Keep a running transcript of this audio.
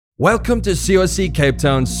Welcome to CRC Cape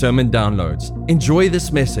Town Sermon Downloads. Enjoy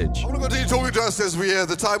this message. I want to continue talking to us as we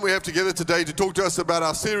the time we have together today to talk to us about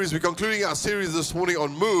our series. We're concluding our series this morning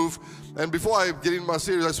on Move. And before I get into my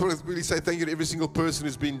series, I just want to really say thank you to every single person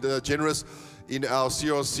who's been generous in our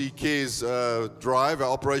CRC Cares drive,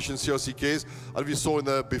 our Operation CRC Cares. I don't know if you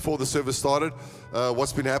saw before the service started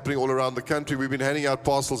what's been happening all around the country. We've been handing out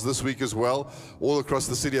parcels this week as well, all across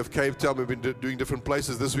the city of Cape Town. We've been doing different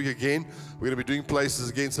places this week again. We're going to be doing places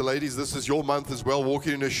against the ladies. This is your month as well,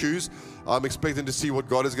 walking in her shoes. I'm expecting to see what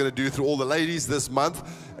God is going to do through all the ladies this month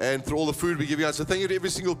and through all the food we're giving out. So thank you to every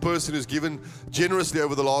single person who's given generously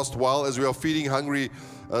over the last while as we are feeding hungry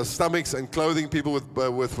stomachs and clothing people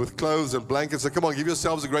with clothes and blankets. So come on, give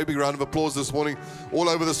yourselves a great big round of applause this morning all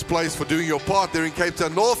over this place for doing your part there in Cape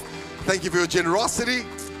Town North. Thank you for your generosity.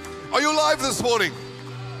 Are you alive this morning?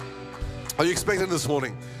 Are you expecting this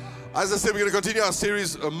morning? As I said, we're going to continue our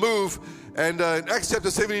series, Move. And in Acts chapter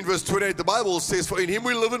 17, verse 28, the Bible says, "For in Him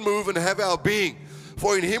we live and move and have our being."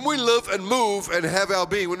 For in Him we live and move and have our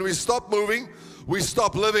being. When we stop moving, we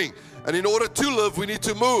stop living. And in order to live, we need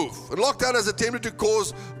to move. And lockdown has attempted to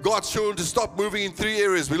cause God's children to stop moving in three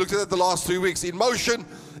areas. We looked at that the last 3 weeks: in motion,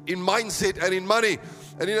 in mindset, and in money.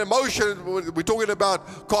 And in emotion, we're talking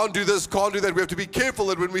about can't do this, can't do that. We have to be careful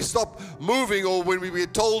that when we stop moving, or when we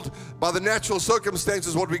get told by the natural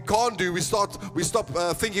circumstances what we can't do, we stop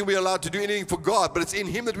thinking we're allowed to do anything for God. But it's in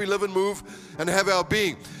Him that we live and move and have our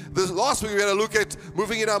being. This last week we had a look at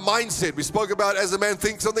moving in our mindset. We spoke about as a man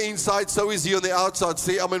thinks on the inside, so is he on the outside.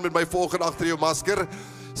 Say amen met my volgende agter jou masker.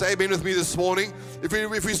 Say amen with me this morning.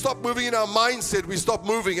 If we stop moving in our mindset, we stop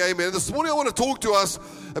moving. Amen. This morning I want to talk to us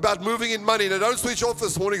about moving in money. Now don't switch off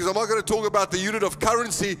this morning, because I'm not going to talk about the unit of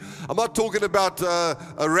currency. I'm not talking about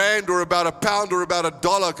a rand or about a pound or about a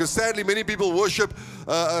dollar, because sadly many people worship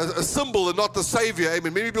a symbol and not the Savior.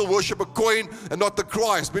 Amen. Many people worship a coin and not the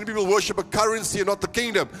Christ. Many people worship a currency and not the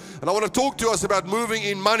kingdom. And I want to talk to us about moving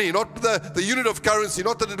in money, not the unit of currency,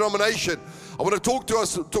 not the denomination. I want to talk to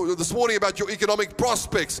us this morning about your economic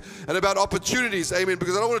prospects and about opportunities. Amen.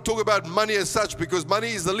 Because I don't want to talk about money as such, because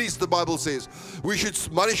money is the least, the Bible says.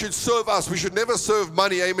 Money should serve us. We should never serve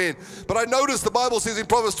money. Amen. But I noticed the Bible says in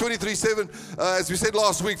Proverbs 23:7, as we said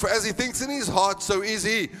last week, "For as he thinks in his heart, so is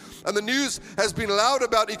he." And the news has been loud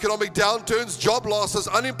about economic downturns, job losses,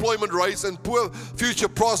 unemployment rates, and poor future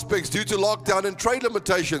prospects due to lockdown and trade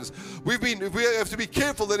limitations. We have to be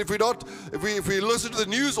careful that if we listen to the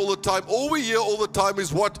news all the time, all we hear all the time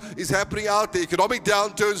is what is happening out there: economic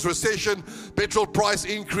downturns, recession, petrol price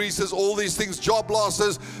increases, all these things, job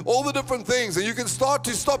losses, all the different things. And you can start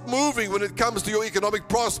to stop moving when it comes to your economic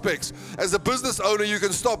prospects. As a business owner, you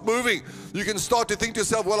can stop moving. You can start to think to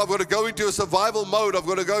yourself, well, I've got to go into a survival mode. I've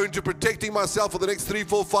got to go into protecting myself for the next 3,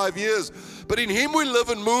 4, 5 years. But in Him we live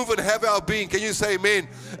and move and have our being. Can you say amen?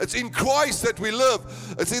 It's in Christ that we live.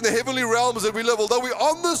 It's in the heavenly realms that we live. Although we're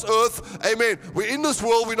on this earth, amen, we're in this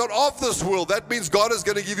world, we're not of this world. That means God is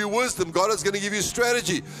going to give you wisdom. God is going to give you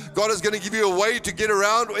strategy. God is going to give you a way to get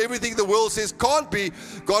around everything the world says can't be.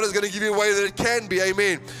 God is going to give you a way that it can be.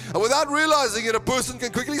 Amen. And without realizing it, a person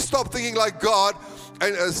can quickly stop thinking like God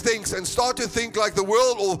and thinks, and start to think like the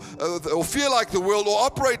world, or feel like the world, or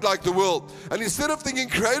operate like the world. And instead of thinking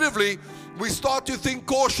creatively, we start to think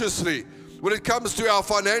cautiously when it comes to our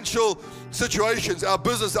financial situations, our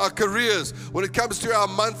business, our careers, when it comes to our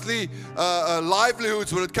monthly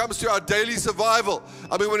livelihoods, when it comes to our daily survival.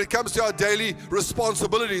 When it comes to our daily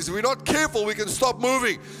responsibilities. If we're not careful, we can stop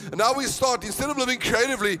moving. And now we start, instead of living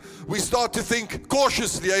creatively, we start to think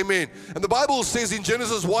cautiously. Amen. And the Bible says in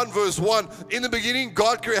Genesis 1 verse 1, "In the beginning,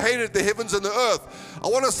 God created the heavens and the earth." I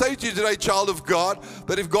want to say to you today, child of God,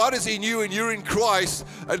 that if God is in you and you're in Christ,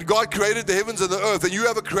 and God created the heavens and the earth, and you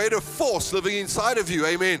have a creative force living inside of you.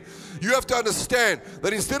 Amen. You have to understand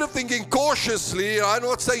that instead of thinking cautiously, I'm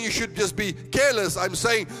not saying you should just be careless. I'm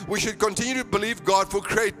saying we should continue to believe God for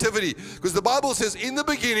creativity. Because the Bible says in the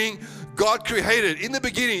beginning, God created. In the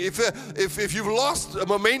beginning, if you've lost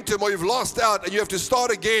momentum or you've lost out and you have to start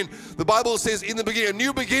again, the Bible says in the beginning, a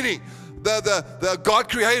new beginning. The God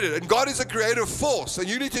created, and God is a creative force, and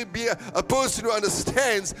you need to be a person who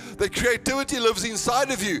understands that creativity lives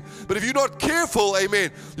inside of you. But if you're not careful,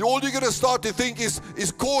 amen, all you're going to start to think is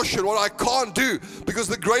caution, what I can't do, because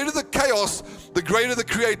the greater the chaos, the greater the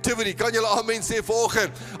creativity. Kan julle amen sê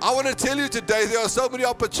vanoggend? I want to tell you today, there are so many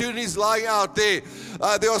opportunities lying out there.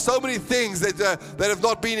 There are so many things that have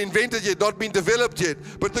not been invented yet, not been developed yet.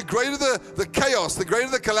 But the greater the chaos, the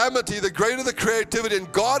greater the calamity, the greater the creativity.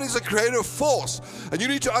 And God is a creative force. And you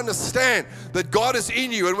need to understand that God is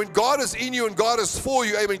in you. And when God is in you and God is for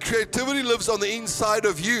you, amen, creativity lives on the inside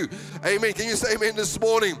of you. Amen. Can you say amen this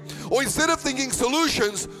morning? Or instead of thinking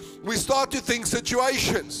solutions, we start to think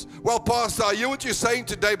situations. Well, Pastor, I hear what you're saying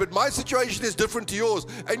today, but my situation is different to yours.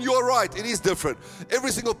 And you're right, it is different.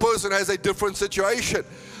 Every single person has a different situation.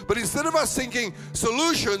 But instead of us thinking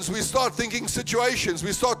solutions, we start thinking situations.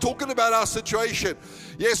 We start talking about our situation.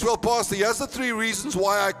 Yes, well, Pastor, here's the 3 reasons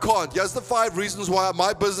why I can't. Here's the 5 reasons why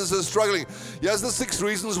my business is struggling. Here's the 6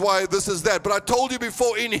 reasons why this is that. But I told you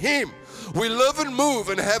before, in Him, we live and move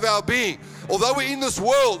and have our being. Although we're in this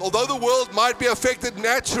world, although the world might be affected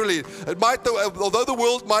naturally, although the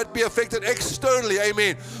world might be affected externally,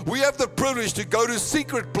 amen, we have the privilege to go to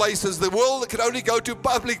secret places. The world can only go to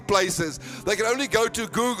public places. They can only go to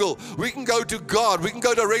Google. We can go to God. We can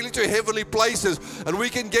go directly to heavenly places, and we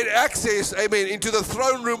can get access, amen, into the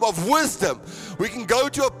throne room of wisdom. We can go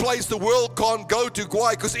to a place the world can't go to.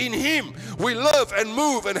 Why? Because in Him we live and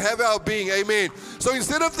move and have our being, amen. So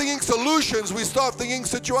instead of thinking solutions, we start thinking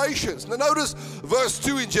situations. Now notice verse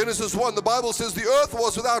 2 in Genesis 1. The Bible says the earth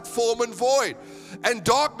was without form and void, and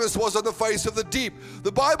darkness was on the face of the deep.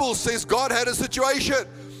 The Bible says God had a situation.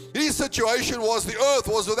 His situation was the earth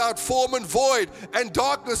was without form and void, and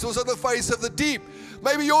darkness was on the face of the deep.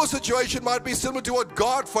 Maybe your situation might be similar to what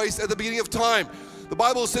God faced at the beginning of time. The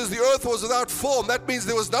Bible says the earth was without form. That means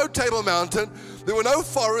there was no Table Mountain, there were no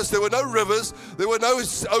forests, there were no rivers, there were no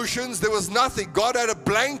oceans, there was nothing. God had a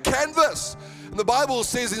blank canvas. And the Bible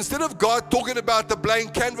says instead of God talking about the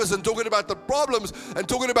blank canvas and talking about the problems and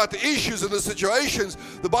talking about the issues and the situations,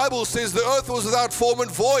 the Bible says the earth was without form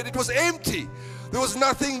and void. It was empty. There was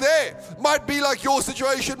nothing there. Might be like your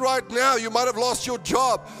situation right now. You might have lost your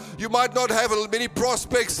job. You might not have many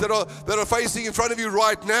prospects that are facing in front of you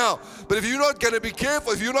right now. But if you're not going to be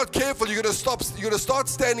careful, if you're not careful, you're going to start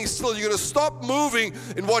standing still. You're going to stop moving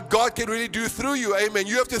in what God can really do through you. Amen.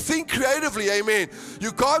 You have to think creatively. Amen.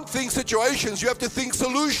 You can't think situations. You have to think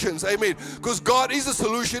solutions. Amen. Because God is a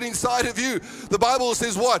solution inside of you. The Bible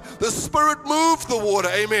says what? The Spirit moved the water.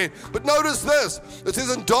 Amen. But notice this. It says,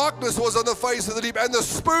 and darkness was on the face of the deep, and the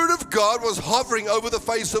Spirit of God was hovering over the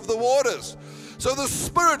face of the waters. So the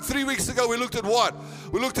Spirit, 3 weeks ago, we looked at what?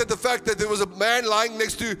 We looked at the fact that there was a man lying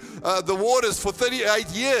next to the waters for 38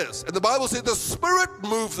 years. And the Bible said the Spirit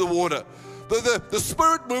moved the water. The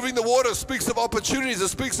Spirit moving the water speaks of opportunities. It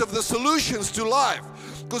speaks of the solutions to life.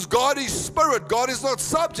 Because God is Spirit. God is not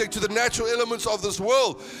subject to the natural elements of this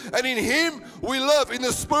world. And in Him we live. In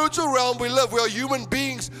the spiritual realm we live. We are human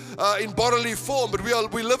beings in bodily form. But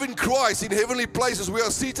we live in Christ in heavenly places. We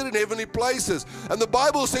are seated in heavenly places. And the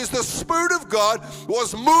Bible says the Spirit of God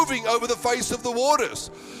was moving over the face of the waters.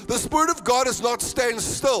 The Spirit of God does not stand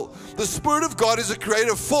still. The Spirit of God is a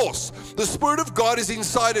creative force. The Spirit of God is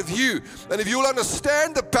inside of you. And if you'll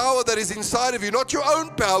understand the power that is inside of you, not your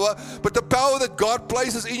own power, but the power that God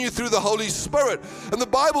places in you through the Holy Spirit. And the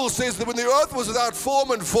Bible says that when the earth was without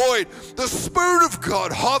form and void, the Spirit of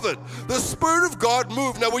God hovered. The Spirit of God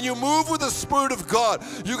moved. Now when you move with the Spirit of God,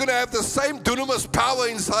 you're going to have the same dunamis power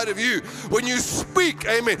inside of you. When you speak,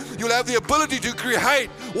 amen, you'll have the ability to create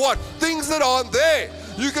what? Things that aren't there.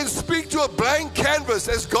 You can speak to a blank canvas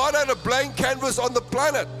as God had a blank canvas on the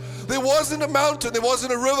planet. There wasn't a mountain, there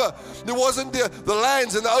wasn't a river, there wasn't the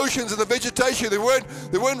lands and the oceans and the vegetation, there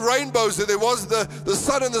weren't rainbows, there was the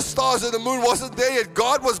sun and the stars and the moon wasn't there yet.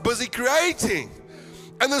 God was busy creating.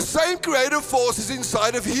 And the same creative force is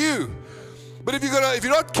inside of you. But if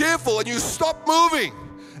you're not careful and you stop moving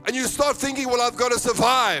and you start thinking, well, I've got to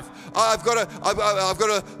survive, I've got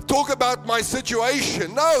to talk about my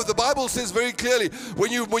situation. No, the Bible says very clearly,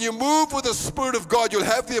 when you move with the Spirit of God, you'll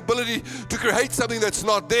have the ability to create something that's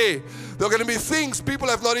not there. There are going to be things people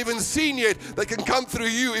have not even seen yet that can come through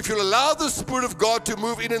you if you'll allow the Spirit of God to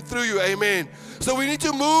move in and through you. Amen. So we need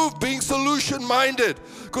to move being solution-minded,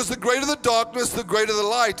 because the greater the darkness, the greater the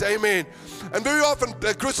light. Amen. And very often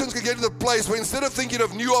Christians can get to the place where instead of thinking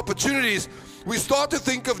of new opportunities, we start to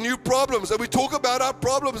think of new problems, and we talk about our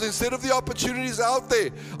problems instead of the opportunities out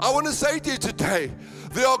there. I want to say to you today,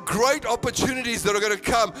 there are great opportunities that are going to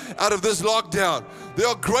come out of this lockdown. There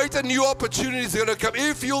are great and new opportunities that are going to come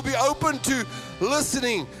if you'll be open to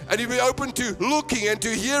listening and you'll be open to looking and to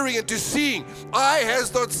hearing and to seeing. Eye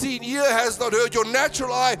has not seen, ear has not heard. Your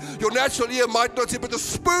natural eye, your natural ear might not see, but the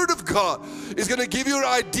Spirit of God is going to give you an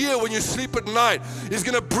idea when you sleep at night. He's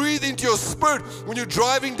going to breathe into your spirit when you're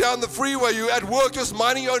driving down the freeway, you're at work just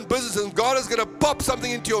minding your own business, and God is going to pop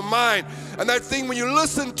something into your mind. And that thing, when you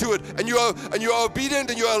listen to it and you are obedient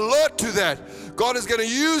and you're alert to that, God is going to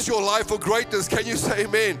use your life for greatness. Can you say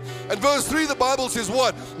amen? And verse 3, the Bible says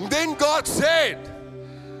what? Then God said,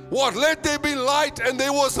 what? Let there be light, and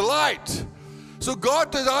there was light. So God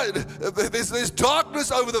designed, there's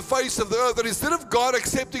darkness over the face of the earth, and instead of God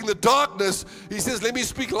accepting the darkness, He says, let me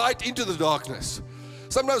speak light into the darkness.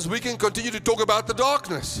 sometimes we can continue to talk about the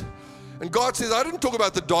darkness. And God says, I didn't talk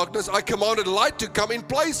about the darkness. I commanded light to come in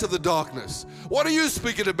place of the darkness. What are you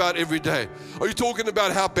speaking about every day? Are you talking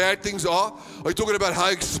about how bad things are? Are you talking about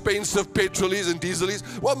how expensive petrol is and diesel is?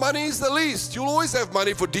 Well, money is the least. You'll always have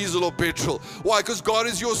money for diesel or petrol. Why? Because God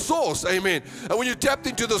is your source. Amen. And when you tapped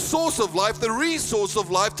into the source of life, the resource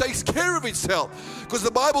of life takes care of itself. Because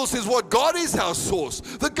the Bible says what? God is our source.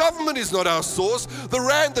 The government is not our source. The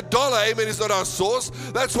rand, the dollar, amen, is not our source.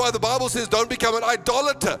 That's why the Bible says don't become an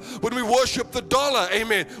idolater when we worship the dollar,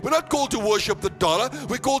 amen. We're not called to worship the dollar.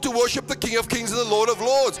 We're called to worship the King of Kings and the Lord of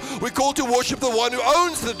Lords. We're called to worship the one who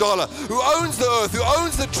owns the dollar, who owns the earth, who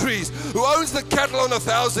owns the trees, who owns the cattle on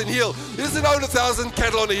 1,000 hills. He doesn't own 1,000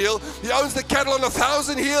 cattle on a hill. He owns the cattle on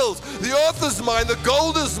 1,000 hills. The earth is mine. The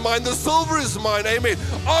gold is mine. The silver is mine, amen.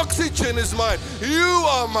 Oxygen is mine. You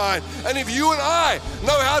are mine. And if you and I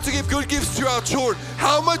know how to give good gifts to our children,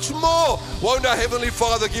 how much more won't our Heavenly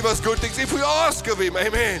Father give us good things if we ask of Him,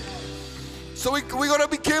 amen. So we got to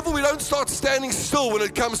be careful we don't start standing still when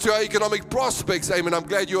it comes to our economic prospects, amen. I'm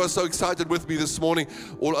glad you are so excited with me this morning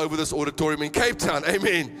all over this auditorium in Cape Town,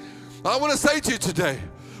 amen. I want to say to you today,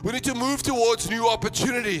 we need to move towards new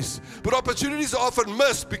opportunities. But opportunities are often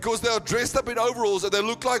missed because they are dressed up in overalls and they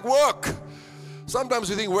look like work.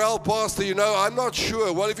 Sometimes we think, well, Pastor, I'm not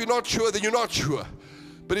sure. Well, if you're not sure, then you're not sure.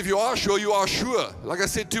 But if you are sure, you are sure. Like I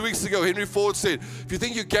said 2 weeks ago, Henry Ford said, if you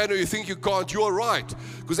think you can or you think you can't, you are right.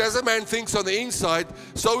 Because as a man thinks on the inside,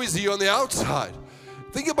 so is he on the outside.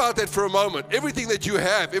 Think about that for a moment. Everything that you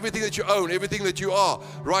have, everything that you own, everything that you are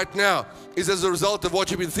right now is as a result of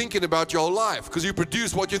what you've been thinking about your whole life. Because you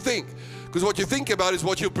produce what you think. Because what you think about is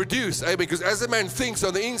what you'll produce. Amen. Because as a man thinks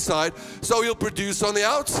on the inside, so he'll produce on the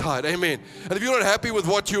outside. Amen. And if you're not happy with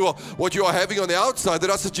what you are having on the outside,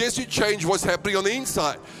 then I suggest you change what's happening on the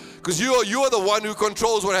inside. Because you are the one who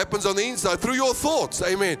controls what happens on the inside through your thoughts.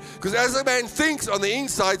 Amen. Because as a man thinks on the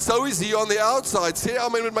inside, so is he on the outside. Say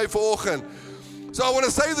amen met my vanoggend. So I want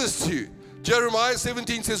to say this to you. Jeremiah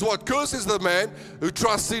 17 says what? Cursed is the man who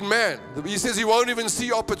trusts in man. He says he won't even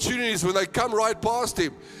see opportunities when they come right past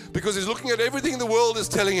him because he's looking at everything the world is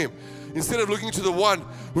telling him instead of looking to the one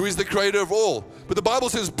who is the creator of all. But the Bible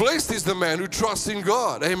says, blessed is the man who trusts in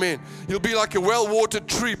God. Amen. He'll be like a well-watered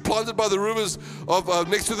tree planted by the rivers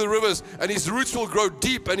next to the rivers, and his roots will grow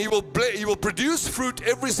deep, and he will produce fruit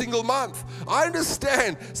every single month. I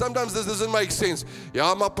understand. Sometimes this doesn't make sense.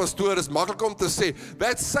 Ja, maar pastoor, is maklik om te sê.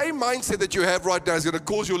 That same mindset that you have right now is going to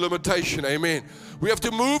cause you limitation. Amen. We have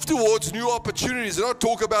to move towards new opportunities and not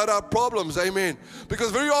talk about our problems. Amen.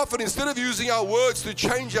 Because very often, instead of using our words to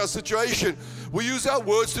change our situation, we use our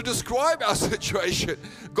words to describe our situation.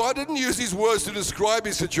 God didn't use His words to describe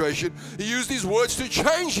His situation. He used His words to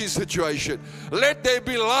change His situation. Let there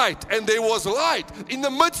be light, and there was light in the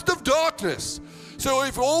midst of darkness. So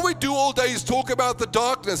if all we do all day is talk about the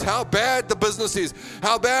darkness, how bad the business is,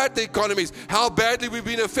 how bad the economy is, how badly we've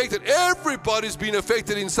been affected. Everybody's been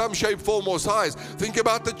affected in some shape, form, or size. Think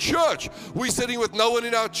about the church. We're sitting with no one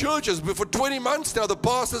in our churches. But for 20 months now, the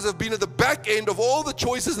pastors have been at the back end of all the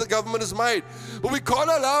choices the government has made. But we can't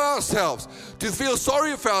allow ourselves to feel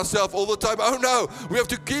sorry for ourselves all the time. Oh no, we have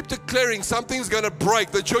to keep declaring something's going to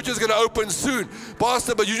break. The church is going to open soon.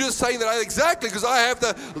 Pastor, but you're just saying that exactly because I have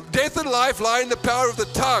the death and life lie in the power of the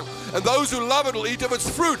tongue, and those who love it will eat of its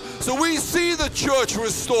fruit. So we see the church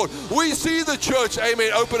restored. We see the church,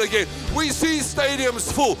 amen, open again. We see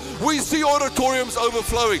stadiums full. We see auditoriums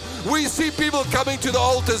overflowing. We see people coming to the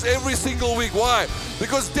altars every single week. Why?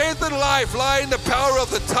 Because death and life lie in the power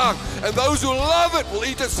of the tongue, and those who love it will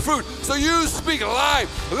eat its fruit. So you speak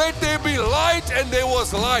life. Let there be light, and there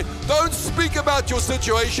was light. Don't speak about your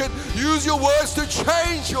situation. Use your words to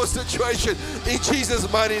change your situation in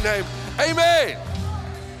Jesus' mighty name. Amen.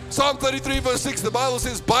 Psalm 33 verse 6, the Bible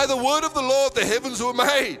says, by the word of the Lord the heavens were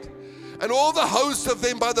made, and all the hosts of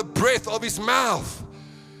them by the breath of His mouth.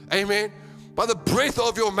 Amen. By the breath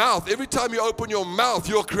of your mouth. Every time you open your mouth,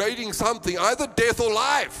 you're creating something, either death or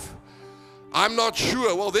life. I'm not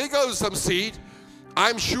sure. Well, there goes some seed.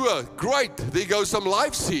 I'm sure. Great. There goes some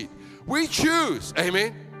life seed. We choose.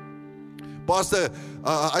 Amen. Pastor,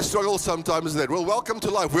 I struggle sometimes with that. Well, welcome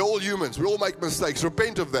to life. We're all humans. We all make mistakes.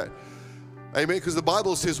 Repent of that. Amen. Because the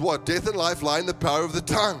Bible says what? Death and life lie in the power of the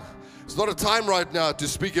tongue. It's not a time right now to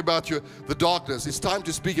speak about the darkness. It's time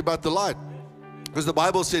to speak about the light. Because the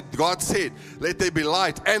Bible said, God said, let there be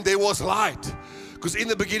light. And there was light. Because in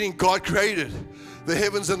the beginning, God created the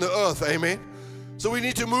heavens and the earth. Amen. So we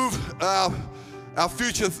need to move our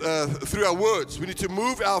future through our words. We need to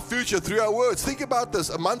move our future through our words. Think about this.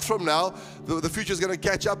 A month from now, the future is going to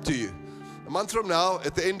catch up to you. A month from now,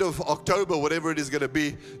 at the end of October, whatever it is going to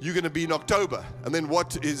be, you're going to be in October. And then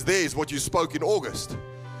what is there is what you spoke in August.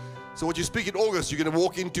 So what you speak in August, you're going to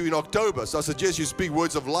walk into in October. So I suggest you speak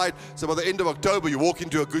words of light. So by the end of October, you walk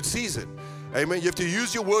into a good season. Amen. You have to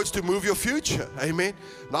use your words to move your future. Amen.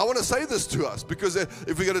 Now I want to say this to us, because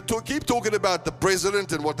if we're going to keep talking about the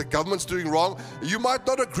president and what the government's doing wrong, you might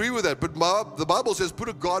not agree with that. But the Bible says, put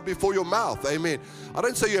a guard before your mouth. Amen. I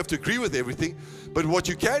don't say you have to agree with everything, but what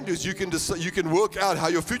you can do is you can work out how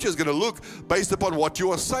your future is going to look based upon what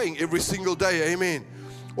you are saying every single day. Amen.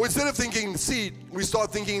 Or instead of thinking seed, we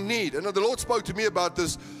start thinking need. And the Lord spoke to me about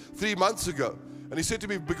this 3 months ago. And He said to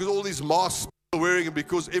me, because all these masks are wearing, and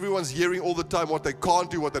because everyone's hearing all the time what they can't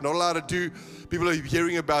do, what they're not allowed to do. People are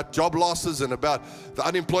hearing about job losses and about the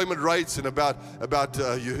unemployment rates and about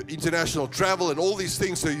international travel and all these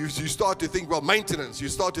things. So you start to think, well, maintenance. You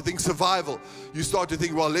start to think survival. You start to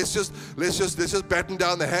think, well, let's just batten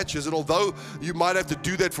down the hatches. And although you might have to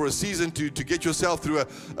do that for a season to get yourself through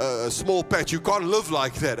a small patch, you can't live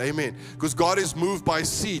like that. Amen. Because God is moved by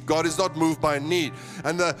seed. God is not moved by need.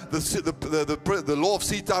 And the law of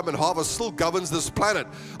seed time and harvest still governs this planet.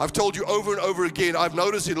 I've told you over and over again, I've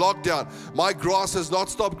noticed in lockdown, my grass has not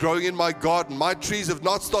stopped growing in my garden. My trees have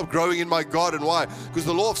not stopped growing in my garden. Why? Because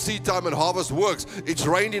the law of seed time and harvest works. It's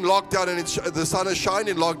rained in lockdown and the sun has shined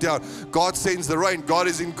in lockdown. God sends the rain. God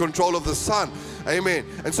is in control of the sun. Amen.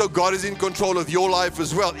 And so God is in control of your life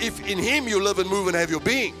as well. If in Him you live and move and have your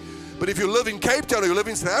being. But if you live in Cape Town, or you live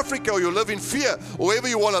in South Africa, or you live in fear, or wherever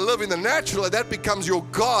you want to live in the natural, that becomes your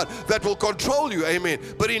God that will control you. Amen.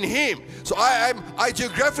 But in Him. So I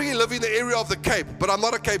geographically live in the area of the Cape, but I'm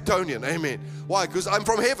not a Cape Townian. Amen. Why? Because I'm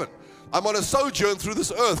from heaven. I'm on a sojourn through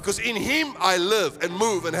this earth, because in Him I live and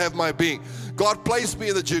move and have my being. God placed me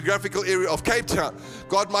in the geographical area of Cape Town.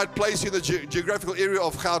 God might place you in the geographical area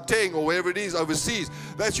of Gauteng or wherever it is overseas.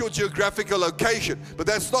 That's your geographical location. But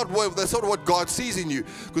that's not what God sees in you.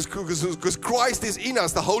 Because Christ is in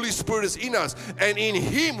us. The Holy Spirit is in us. And in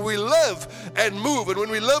Him we live and move. And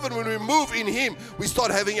when we live and when we move in Him, we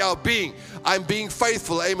start having our being. I'm being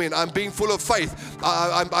faithful. Amen. I'm being full of faith.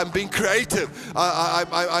 I'm being creative.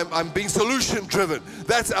 I'm being solution driven.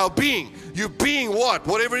 That's our being. You being what?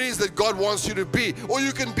 Whatever it is that God wants you to be. Or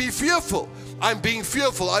you can be fearful. I'm being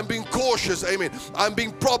fearful. I'm being cautious. Amen. I'm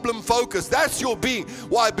being problem focused. That's your being.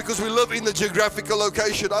 Why? Because we live in the geographical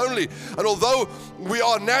location only. And although we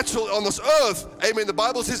are natural on this earth, amen, the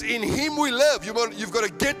Bible says in Him we live. You've got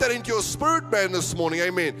to get that into your spirit, man, this morning.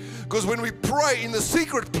 Amen. Because when we pray in the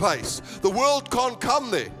secret place, the world can't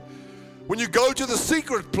come there. When you go to the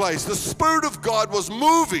secret place, the Spirit of God was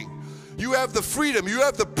moving. You have the freedom, you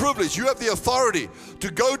have the privilege, you have the authority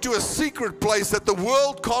to go to a secret place that the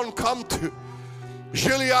world can't come to.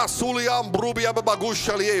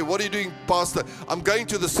 What are you doing, Pastor? I'm going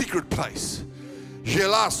to the secret place.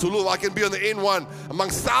 I can be on the N1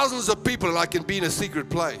 amongst thousands of people, and I can be in a secret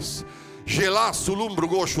place. What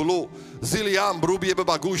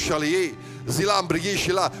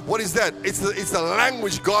is that? It's the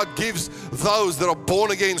language God gives those that are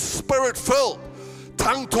born again, spirit-filled,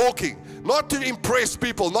 tongue-talking. Not to impress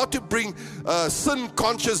people, not to bring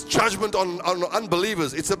sin-conscious judgment on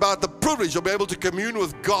unbelievers. It's about the privilege of being able to commune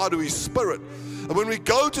with God who is Spirit. And when we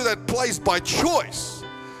go to that place by choice,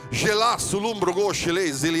 I'm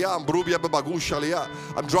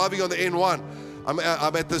driving on the N1. I'm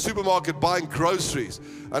at the supermarket buying groceries,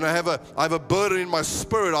 and I have a burden in my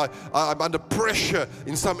spirit. I'm under pressure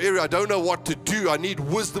in some area. I don't know what to do. I need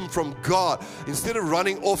wisdom from God. Instead of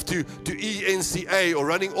running off to ENCA or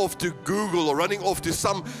running off to Google or running off to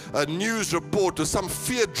some news report or some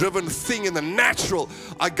fear-driven thing in the natural,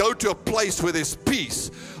 I go to a place where there's peace.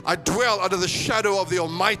 I dwell under the shadow of the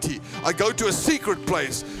Almighty. I go to a secret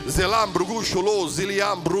place. And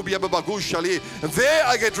there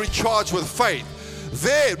I get recharged with faith.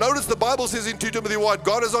 There, notice the Bible says in 2 Timothy 1,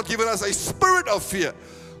 God has not given us a spirit of fear.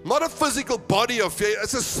 Not a physical body of fear.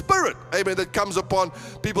 It's a spirit, amen, that comes upon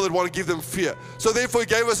people that want to give them fear. So therefore He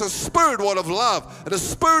gave us a spirit, one of love, and a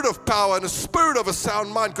spirit of power, and a spirit of a sound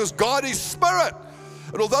mind, because God is spirit.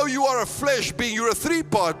 And although you are a flesh being, you're a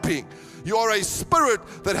three-part being. You are a spirit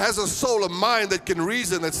that has a soul, a mind that can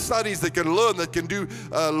reason, that studies, that can learn, that can do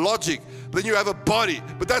logic. Then you have a body.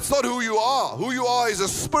 But that's not who you are. Who you are is a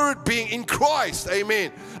spirit being in Christ.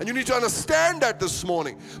 Amen. And you need to understand that this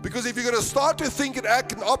morning. Because if you're going to start to think and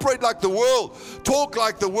act and operate like the world, talk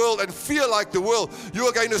like the world, and feel like the world, you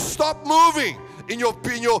are going to stop moving in your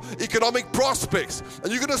economic prospects.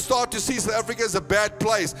 And you're going to start to see South Africa as a bad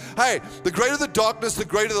place. Hey, the greater the darkness, the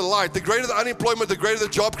greater the light. The greater the unemployment, the greater the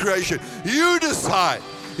job creation. You decide.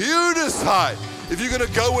 You decide. if you're going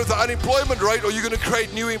to go with the unemployment rate or you're going to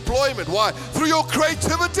create new employment. Why? Through your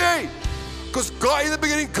creativity. Because God, in the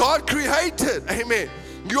beginning, God created. Amen.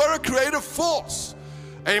 You are a creative force.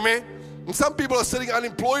 Amen. And some people are sitting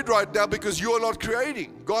unemployed right now because you are not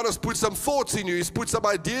creating. God has put some thoughts in you. He's put some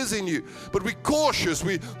ideas in you. But we're cautious.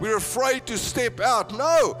 We're afraid to step out.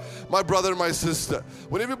 No, my brother and my sister.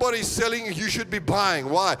 When everybody's selling, you should be buying.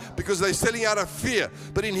 Why? Because they're selling out of fear.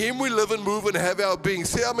 But in Him we live and move and have our being.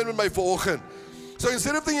 Say amen with my vanoggend. So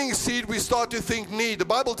instead of thinking seed, we start to think need. The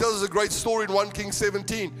Bible tells us a great story in 1 Kings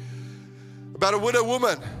 17 about a widow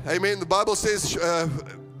woman. Amen. The Bible says,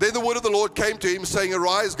 then the word of the Lord came to him, saying,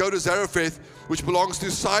 arise, go to Zarephath, which belongs to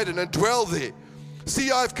Sidon, and dwell there. See,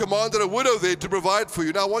 I've commanded a widow there to provide for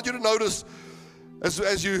you. Now, I want you to notice,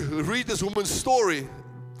 as you read this woman's story,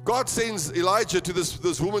 God sends Elijah to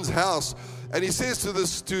this woman's house, and he says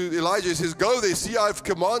to Elijah, he says, go there. See, I've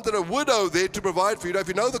commanded a widow there to provide for you. Now, if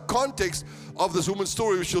you know the context of this woman's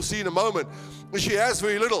story, which you'll see in a moment, she has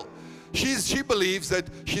very little. She believes that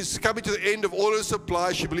she's coming to the end of all her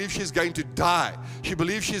supply. She believes she's going to die. She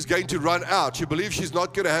believes she's going to run out. She believes she's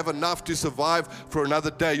not going to have enough to survive for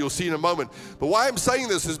another day. You'll see in a moment. But why I'm saying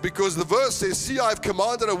this is because the verse says, see, I've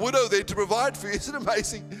commanded a widow there to provide for you. Isn't it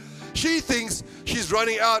amazing? She thinks she's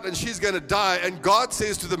running out and she's going to die. And God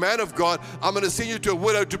says to the man of God, I'm going to send you to a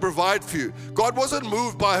widow to provide for you. God wasn't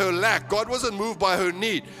moved by her lack. God wasn't moved by her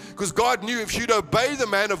need. Because God knew if she'd obey the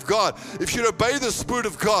man of God, if she'd obey the Spirit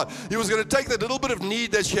of God, He was going to take that little bit of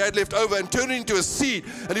need that she had left over and turn it into a seed.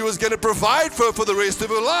 And He was going to provide for her for the rest of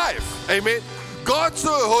her life. Amen. God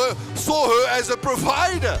saw her as a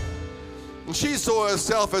provider. And she saw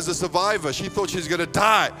herself as a survivor. She thought she was going to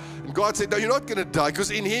die. And God said, no, you're not going to die,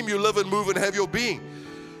 because in Him you live and move and have your being.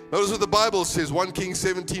 Notice what the Bible says, 1 Kings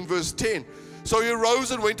 17 verse 10. So he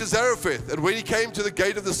arose and went to Zarephath. And when he came to the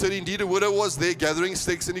gate of the city, indeed a widow was there gathering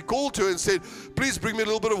sticks. And he called to her and said, please bring me a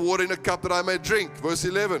little bit of water in a cup that I may drink. Verse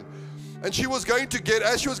 11. And she was going to get,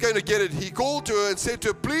 as she was going to get it, he called to her and said to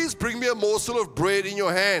her, please bring me a morsel of bread in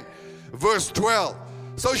your hand. Verse 12.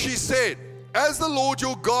 So she said, as the Lord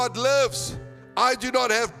your God lives, I do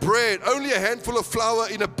not have bread, only a handful of flour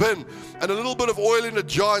in a bin and a little bit of oil in a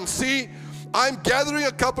jar. And see, I'm gathering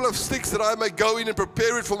a couple of sticks that I may go in and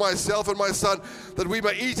prepare it for myself and my son, that we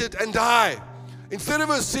may eat it and die. Instead of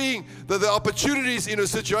her seeing the opportunities in her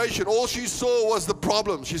situation, all she saw was the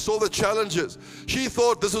problem. She saw the challenges. She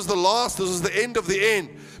thought this was the last, this was the end of the end.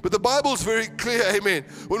 But the Bible's very clear, amen.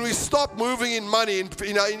 When we stop moving in money,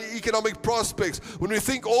 in our economic prospects, when we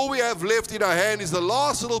think all we have left in our hand is the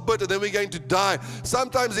last little bit and then we're going to die.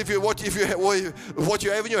 Sometimes what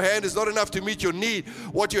you have in your hand is not enough to meet your need.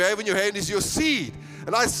 What you have in your hand is your seed.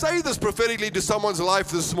 And I say this prophetically to someone's life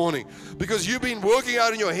this morning, because you've been working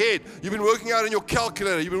out in your head, you've been working out in your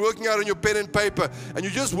calculator, you've been working out on your pen and paper, and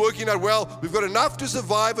you're just working out, well, we've got enough to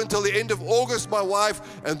survive until the end of August, my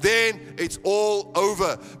wife, and then it's all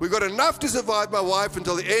over. We've got enough to survive, my wife,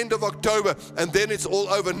 until the end of October, and then it's all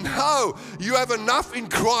over. No, you have enough in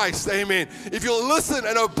Christ, amen. If you'll listen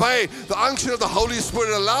and obey the unction of the Holy Spirit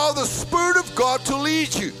and allow the Spirit of God to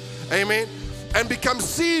lead you, amen, and become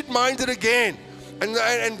seed-minded again.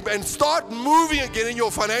 And start moving again in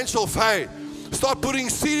your financial faith. Start putting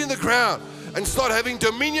seed in the ground and start having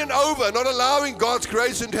dominion over, not allowing God's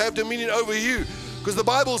creation to have dominion over you. Because the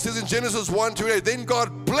Bible says in Genesis 1:28, then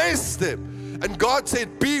God blessed them. And God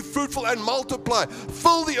said, be fruitful and multiply.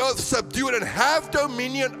 Fill the earth, subdue it, and have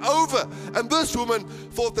dominion over. And this woman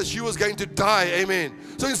thought that she was going to die. Amen.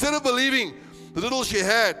 So instead of believing the little she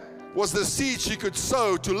had was the seed she could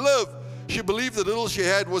sow to live, she believed the little she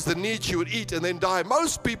had was the need she would eat and then die.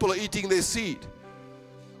 Most people are eating their seed.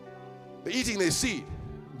 They're eating their seed.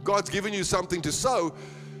 God's given you something to sow,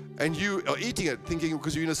 and you are eating it, thinking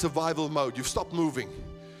because you're in a survival mode. You've stopped moving.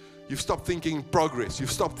 You've stopped thinking progress.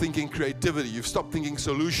 You've stopped thinking creativity. You've stopped thinking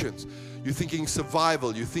solutions. You're thinking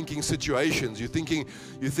survival. You're thinking situations. You're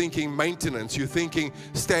thinking maintenance. You're thinking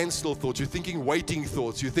standstill thoughts. You're thinking waiting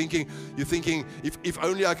thoughts. You're thinking if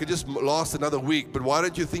only I could just last another week. But why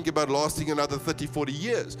don't you think about lasting another 30, 40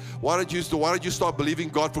 years? Why don't you start believing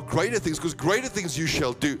God for greater things? Because greater things you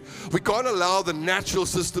shall do. We can't allow the natural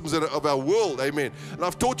systems of our world. Amen. And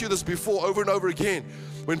I've taught you this before over and over again.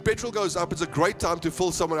 When petrol goes up, it's a great time to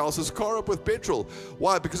fill someone else's car up with petrol.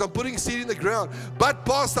 Why? Because I'm putting seed in the ground. But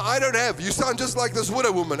Pastor, I don't have. You sound just like this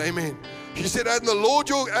widow woman. Amen. She said, as the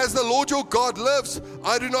Lord your God lives,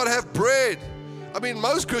 I do not have bread. I mean,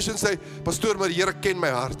 most Christians say, Pastor, maar die Here ken my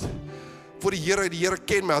hart. For die Here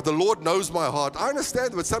ken my heart. The Lord knows my heart. I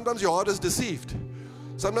understand, but sometimes your heart is deceived.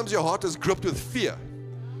 Sometimes your heart is gripped with fear.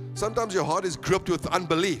 Sometimes your heart is gripped with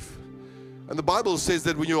unbelief. And the Bible says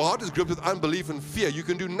that when your heart is gripped with unbelief and fear, you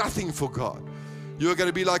can do nothing for God. You're going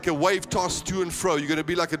to be like a wave tossed to and fro. You're going to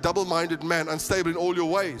be like a double-minded man, unstable in all your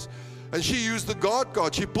ways. And she used the God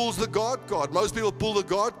card. She pulls the God card. Most people pull the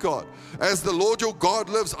God card. As the Lord your God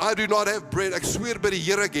lives, I do not have bread. Ek sweer by die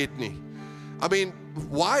Here get nie. I mean,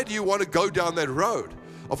 why do you want to go down that road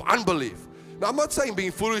of unbelief? Now, I'm not saying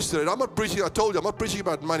being foolish today. I'm not preaching, I told you, I'm not preaching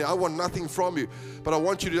about money. I want nothing from you. But I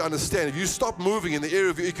want you to understand, if you stop moving in the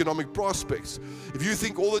area of your economic prospects, if you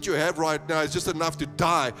think all that you have right now is just enough to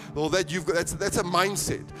die, well, that's a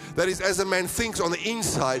mindset. That is, as a man thinks on the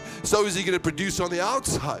inside, so is he going to produce on the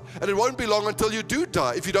outside. And it won't be long until you do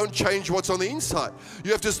die if you don't change what's on the inside.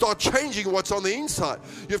 You have to start changing what's on the inside.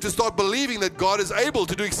 You have to start believing that God is able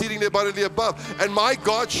to do exceedingly abundantly above. And my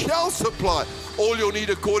God shall supply all your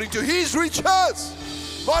need according to His riches.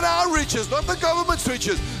 Not our riches, not the government's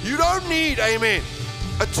riches. You don't need, amen,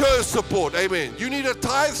 a TERS support, amen. You need a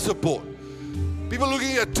tithe support. People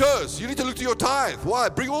looking at TERS, you need to look to your tithe. Why?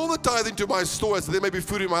 Bring all the tithe into my store so there may be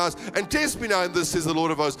food in my house. And test me now in this, says the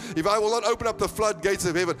Lord of hosts. If I will not open up the floodgates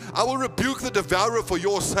of heaven, I will rebuke the devourer for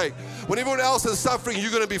your sake. When everyone else is suffering,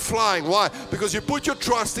 you're going to be flying. Why? Because you put your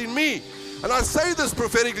trust in me. And I say this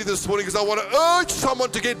prophetically this morning because I want to urge someone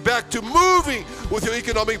to get back to moving with your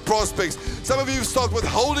economic prospects. Some of you start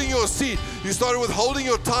withholding your seed. You started withholding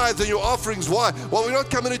your tithes and your offerings. Why? Well, we're not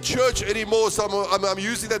coming to church anymore, so I'm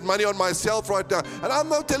using that money on myself right now. And I'm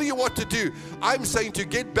not telling you what to do. I'm saying to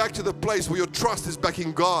get back to the place where your trust is back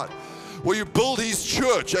in God, where you build His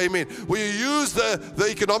church, amen, where you use the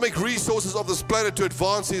economic resources of this planet to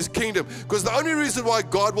advance His kingdom. Because the only reason why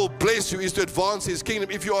God will bless you is to advance His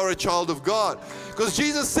kingdom if you are a child of God. Because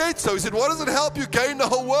Jesus said so. He said, what does it help you gain the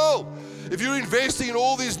whole world? If you're investing in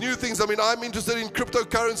all these new things, I mean, I'm interested in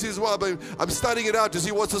cryptocurrency as well, but I'm studying it out to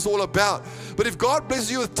see what's this all about. But if God blesses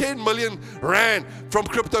you with 10 million rand from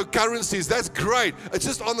cryptocurrencies, that's great. It's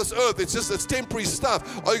just on this earth. It's temporary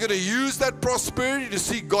stuff. Are you going to use that prosperity to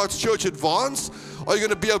see God's church advance? Are you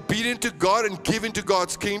going to be obedient to God and give into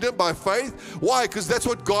God's kingdom by faith? Why? Because that's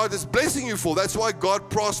what God is blessing you for. That's why God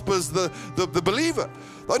prospers the believer.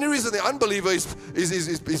 The only reason the unbeliever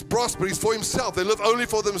is prospering is for himself. They live only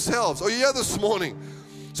for themselves. Are you here this morning?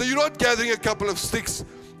 So you're not gathering a couple of sticks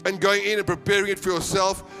and going in and preparing it for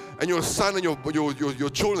yourself and your son and your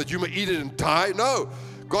children that you may eat it and die. No.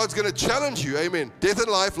 God's going to challenge you. Amen. Death and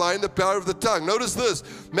life lie in the power of the tongue. Notice this.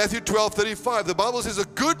 Matthew 12:35. The Bible says a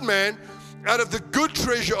good man out of the good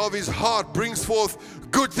treasure of his heart brings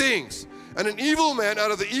forth good things. And an evil man out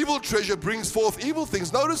of the evil treasure brings forth evil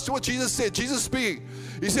things. Notice what Jesus said. Jesus speaking.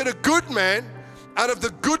 He said a good man out of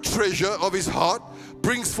the good treasure of his heart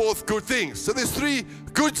brings forth good things. So there's three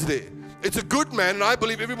goods there. It's a good man, and I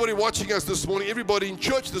believe everybody watching us this morning, everybody in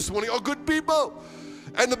church this morning are good people.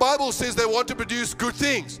 And the Bible says they want to produce good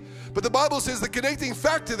things. But the Bible says the connecting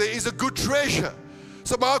factor there is a good treasure.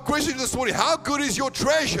 So my question this morning, how good is your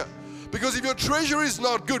treasure? Because if your treasure is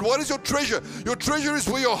not good, what is your treasure? Your treasure is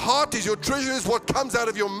where your heart is. Your treasure is what comes out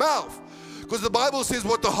of your mouth. Because the Bible says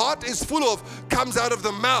what the heart is full of comes out of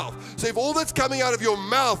the mouth. So if all that's coming out of your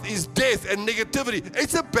mouth is death and negativity,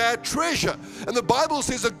 it's a bad treasure. And the Bible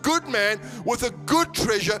says a good man with a good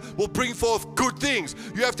treasure will bring forth good things.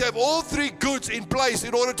 You have to have all three goods in place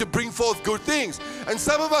in order to bring forth good things. And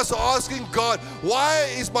some of us are asking God, why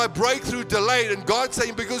is my breakthrough delayed? And God's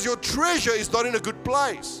saying, because your treasure is not in a good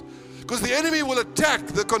place. Because the enemy will attack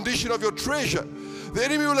the condition of your treasure. The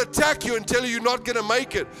enemy will attack you and tell you you're not going to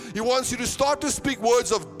make it. He wants you to start to speak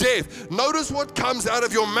words of death. Notice what comes out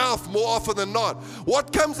of your mouth more often than not.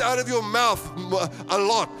 What comes out of your mouth a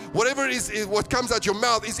lot, whatever it is, what comes out your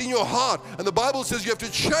mouth is in your heart. And the Bible says you have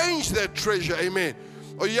to change that treasure. Amen.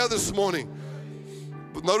 Are you here this morning?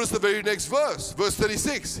 But notice the very next verse, verse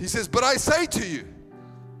 36. He says, but I say to you,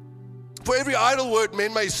 for every idle word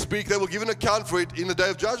men may speak, they will give an account for it in the day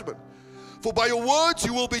of judgment. For by your words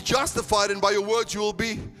you will be justified, and by your words you will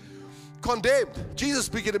be condemned. Jesus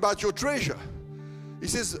speaking about your treasure. He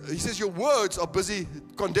says your words are busy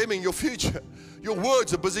condemning your future. Your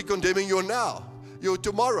words are busy condemning your now, your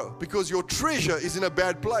tomorrow, because your treasure is in a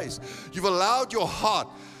bad place. You've allowed your heart,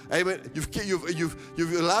 amen,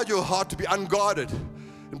 you've allowed your heart to be unguarded.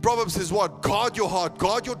 And Proverbs says what? Guard your heart,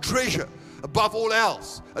 guard your treasure above all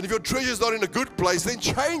else. And if your treasure is not in a good place, then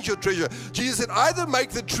change your treasure. Jesus said, either make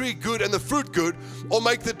the tree good and the fruit good, or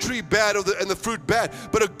make the tree bad and the fruit bad.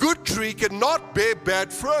 But a good tree cannot bear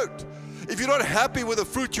bad fruit. If you're not happy with the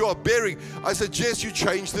fruit you are bearing, I suggest you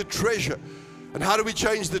change the treasure. And how do we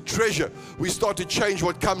change the treasure? We start to change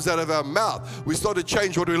what comes out of our mouth. We start to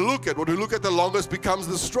change what we look at. What we look at the longest becomes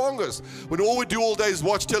the strongest. When all we do all day is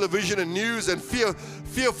watch television and news and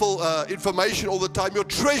fearful information all the time, your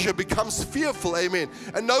treasure becomes fearful. Amen.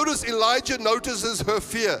 And notice Elijah notices her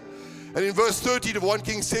fear. And in verse 13 of 1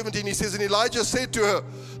 Kings 17, he says, and Elijah said to her,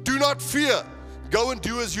 do not fear. Go and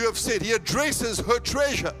do as you have said. He addresses her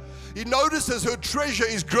treasure. He notices her treasure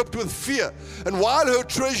is gripped with fear. And while her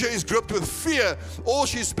treasure is gripped with fear, all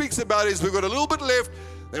she speaks about is, we've got a little bit left,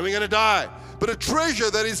 then we're going to die. But a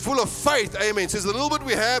treasure that is full of faith, amen, says the little bit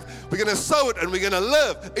we have, we're going to sow it and we're going to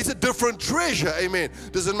live. It's a different treasure, amen.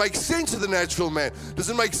 Does it make sense to the natural man? Does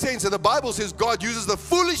it make sense? And the Bible says God uses the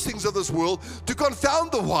foolish things of this world to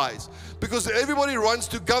confound the wise. Because everybody runs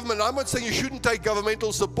to government. I'm not saying you shouldn't take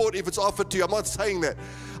governmental support if it's offered to you. I'm not saying that.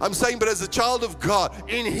 I'm saying, but as a child of God,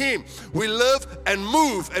 in Him, we live and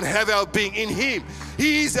move and have our being. In Him,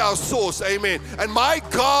 He is our source, amen. And my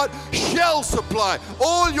God shall supply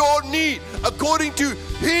all your need according to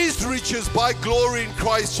His riches by glory in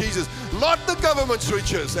Christ Jesus. Not the government's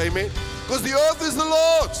riches, amen. Because the earth is the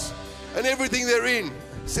Lord's and everything therein.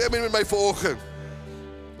 Say amen with my vanoggend.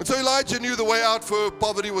 And so Elijah knew the way out for her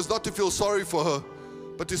poverty was not to feel sorry for her,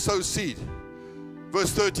 but to sow seed. Verse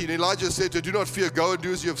 13, Elijah said to her, do not fear, go and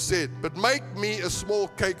do as you have said, but make me a small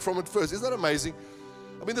cake from it first. Isn't that amazing?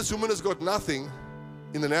 I mean, this woman has got nothing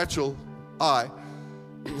in the natural eye.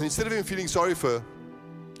 And instead of him feeling sorry for her,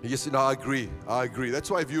 he just said, no, I agree. That's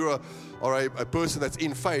why if you're a person that's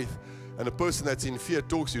in faith and a person that's in fear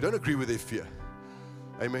talks to you, don't agree with their fear.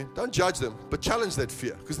 Amen. Don't judge them, but challenge that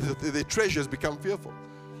fear, because their treasures become fearful.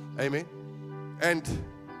 Amen. And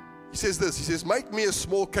he says this, he says, make me a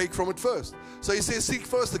small cake from it first. So he says, seek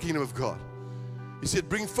first the kingdom of God. He said,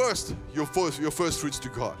 bring first your first fruits to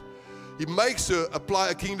God. He makes her apply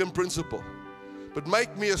a kingdom principle. But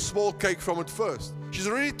make me a small cake from it first. She's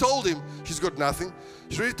already told him she's got nothing.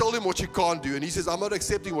 She's already told him what she can't do. And he says, I'm not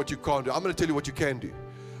accepting what you can't do. I'm going to tell you what you can do.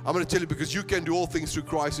 I'm going to tell you because you can do all things through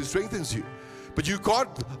Christ who strengthens you. But you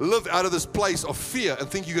can't live out of this place of fear and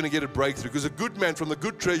think you're going to get a breakthrough, because a good man from the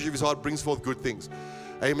good treasure of his heart brings forth good things.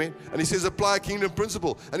 Amen. And he says, apply a kingdom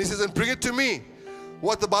principle. And he says, and bring it to me.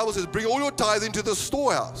 What the Bible says, bring all your tithe into the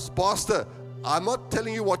storehouse. Pastor, I'm not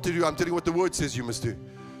telling you what to do. I'm telling you what the word says you must do.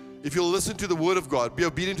 If you'll listen to the word of God, be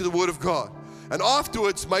obedient to the word of God. And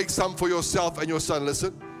afterwards, make some for yourself and your son.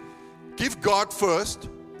 Listen, give God first.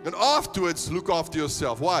 And afterwards, look after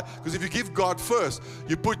yourself. Why? Because if you give God first,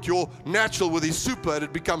 you put your natural with His super, and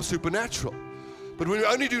it becomes supernatural. But when we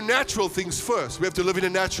only do natural things first, we have to live in a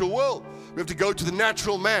natural world. We have to go to the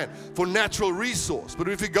natural man for natural resource. But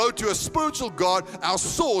if we go to a spiritual God, our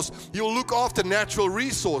source, He will look after natural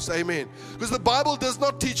resource. Amen. Because the Bible does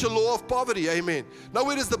not teach a law of poverty. Amen.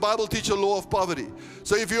 Nowhere does the Bible teach a law of poverty.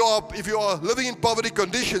 So if you are living in poverty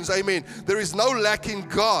conditions, amen, there is no lack in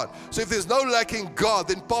God. So if there's no lack in God,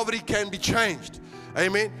 then poverty can be changed.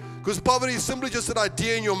 Amen. Because poverty is simply just an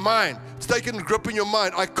idea in your mind. It's taken a grip in your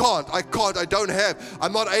mind. I can't, I don't have,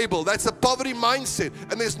 I'm not able. That's a poverty mindset.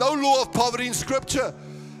 And there's no law of poverty in Scripture.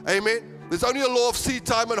 Amen. There's only a law of seed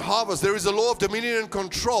time and harvest. There is a law of dominion and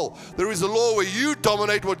control. There is a law where you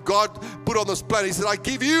dominate what God put on this planet. He said, I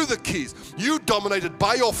give you the keys. You dominate it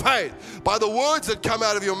by your faith, by the words that come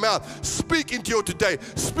out of your mouth. Speak into your today.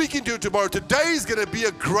 Speak into your tomorrow. Today is going to be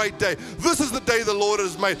a great day. This is the day the Lord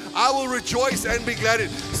has made. I will rejoice and be glad in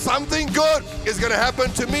it. Something good is going to happen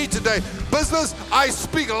to me today. Business, I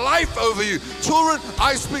speak life over you. Children,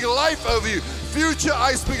 I speak life over you. Future,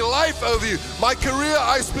 I speak life over you. My career,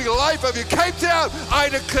 I speak life over you. Cape Town, I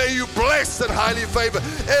declare you blessed and highly favored.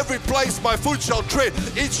 Every place my foot shall tread,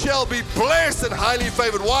 it shall be blessed and highly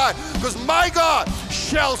favored. Why? Because my God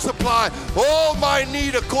shall supply all my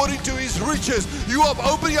need according to His riches. You are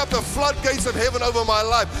opening up the floodgates of heaven over my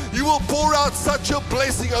life. You will pour out such a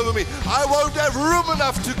blessing over me. I won't have room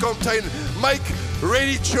enough to contain it. Make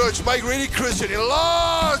ready church, make ready Christian.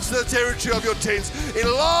 Enlarge the territory of your tents.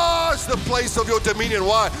 Enlarge the place of your dominion.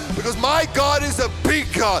 Why? Because my God is a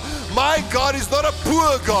big God. My God is not a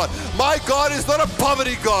poor God. My God is not a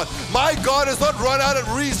poverty God. My God has not run out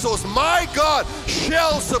of resource. My God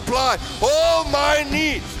shall supply all my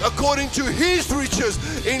need according to His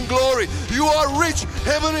riches in glory. You are rich.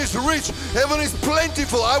 Heaven is rich. Heaven is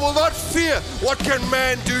plentiful. I will not fear what can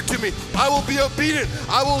man do to me. I will be obedient.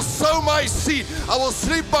 I will sow my seed. I will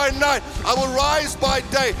sleep by night. I will rise by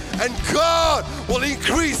day. And God will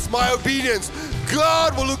increase my obedience.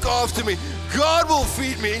 God will look after me. God will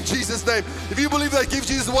feed me in Jesus' name. If you believe that, give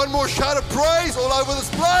Jesus one more shout of praise all over this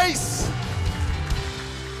place.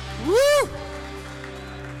 Woo!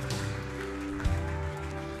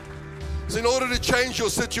 So in order to change your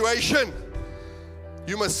situation,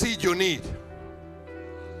 you must seed your need.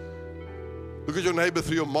 Look at your neighbor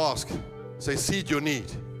through your mask. Say, seed your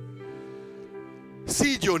need.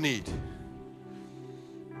 Seed your need.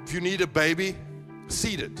 If you need a baby,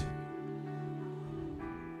 seed it.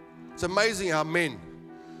 It's amazing how men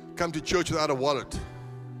come to church without a wallet.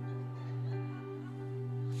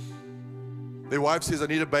 Their wife says, I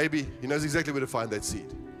need a baby. He knows exactly where to find that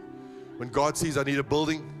seed. When God sees I need a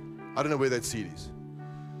building, I don't know where that seed is.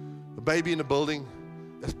 A baby in a building,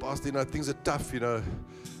 that's pastor, things are tough,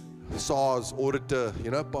 SARS, auditor,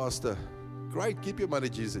 pastor. Great, keep your money,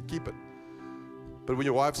 Jesus, keep it. But when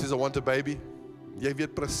your wife says, I want a baby, jy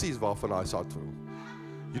weet presies waarvan hy saad vir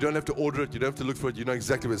hom. You don't have to order it, you don't have to look for it, you know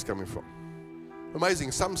exactly where it's coming from.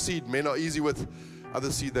 Amazing, some seed men are easy with,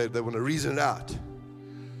 other seed they want to reason it out.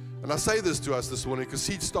 And I say this to us this morning because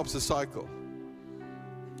seed stops the cycle.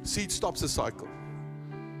 Seed stops the cycle.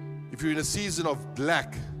 If you're in a season of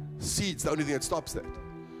lack, seed's the only thing that stops that.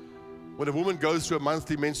 When a woman goes through a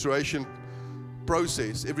monthly menstruation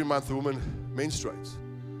process, every month the woman menstruates.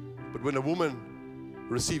 But when a woman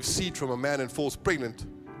receives seed from a man and falls pregnant,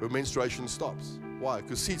 her menstruation stops. Why?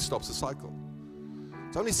 Because seed stops the cycle.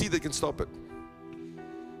 It's only seed that can stop it.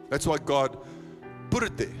 That's why God put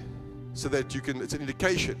it there, so that it's an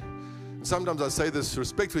indication. And sometimes I say this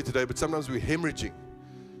respectfully today, but sometimes we're hemorrhaging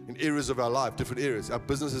in areas of our life, different areas. Our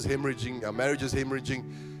business is hemorrhaging, our marriage is hemorrhaging,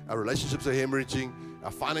 our relationships are hemorrhaging,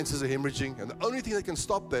 our finances are hemorrhaging, and the only thing that can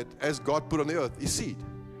stop that, as God put on the earth, is seed.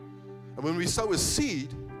 And when we sow a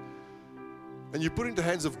seed, and you put it in the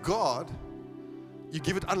hands of God, you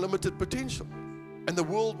give it unlimited potential. And the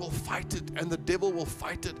world will fight it, and the devil will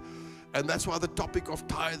fight it. And that's why the topic of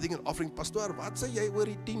tithing and offering, Pastor, wat sê jy oor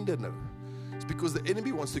die tiende nou? It's because the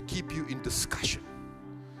enemy wants to keep you in discussion.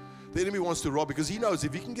 The enemy wants to rob, because he knows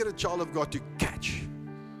if he can get a child of God to catch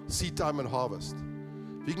seed time and harvest,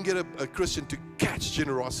 if he can get a Christian to catch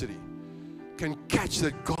generosity, can catch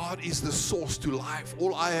that God is the source to life.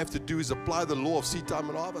 All I have to do is apply the law of seed time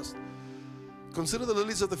and harvest. Consider the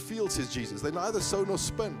lilies of the field, says Jesus. They neither sow nor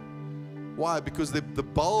spin. Why? Because the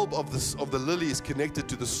bulb of the lily is connected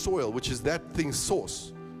to the soil, which is that thing's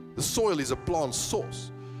source. The soil is a plant's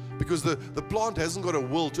source. Because the plant hasn't got a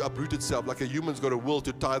will to uproot itself like a human's got a will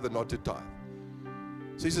to tithe and not to tithe.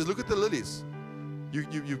 So he says, look at the lilies.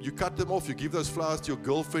 You cut them off, you give those flowers to your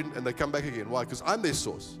girlfriend, and they come back again. Why? Because I'm their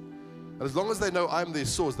source. And as long as they know I'm their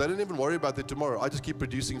source, they don't even worry about their tomorrow. I just keep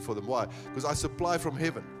producing for them. Why? Because I supply from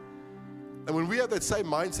heaven. And when we have that same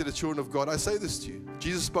mindset as children of God, I say this to you.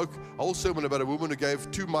 Jesus spoke a whole sermon about a woman who gave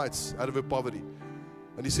 2 mites out of her poverty.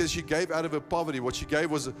 And he says she gave out of her poverty. What she gave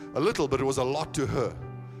was a little, but it was a lot to her.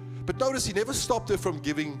 But notice he never stopped her from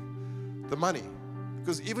giving the money.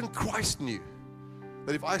 Because even Christ knew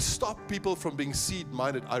that if I stop people from being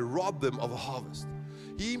seed-minded, I rob them of a harvest.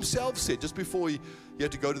 He himself said, just before he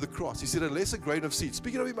had to go to the cross, he said, unless a grain of seed,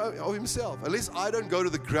 speaking of himself, unless I don't go to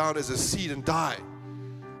the ground as a seed and die,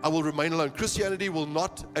 I will remain alone. Christianity will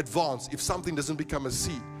not advance if something doesn't become a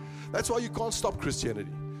seed. That's why you can't stop Christianity.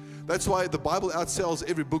 That's why the Bible outsells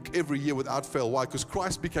every book every year without fail. Why? Because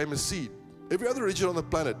Christ became a seed. Every other religion on the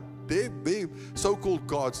planet, their so-called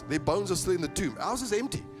gods, their bones are still in the tomb. Ours is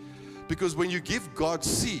empty. Because when you give God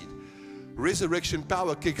seed, resurrection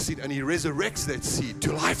power kicks in and he resurrects that seed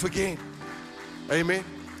to life again. Amen.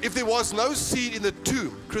 If there was no seed in the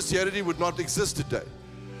tomb, Christianity would not exist today.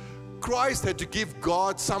 Christ had to give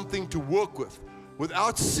God something to work with.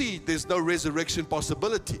 Without seed, there's no resurrection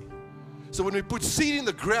possibility. So when we put seed in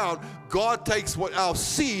the ground, God takes what our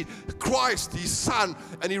seed, Christ, his son,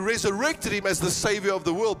 and he resurrected him as the savior of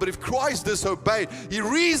the world. But if Christ disobeyed, he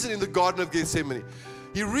reasoned in the Garden of Gethsemane.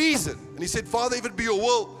 He reasoned and he said, Father, if it be your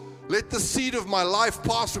will, let the seed of my life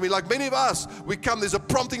pass from me. Like many of us, we come, there's a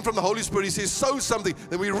prompting from the Holy Spirit. He says, sow something.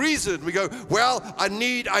 Then we reason. We go, well, I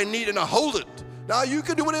need, and I hold it. Now you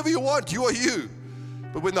can do whatever you want. You are you.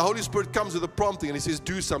 But when the Holy Spirit comes with a prompting and he says,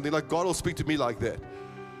 do something, like God will speak to me like that.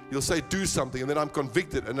 He'll say, do something, and then I'm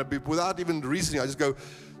convicted. And without even reasoning, I just go,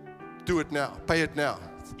 do it now. Pay it now.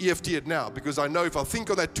 EFT it now. Because I know if I think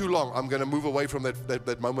on that too long, I'm going to move away from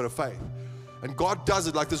that moment of faith. And God does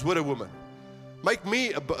it like this widow woman. Make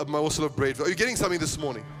me a morsel of bread. Are you getting something this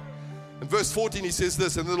morning? In verse 14, he says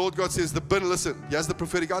this, and the Lord God says, the bin, listen, he has the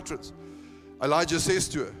prophetic utterance. Elijah says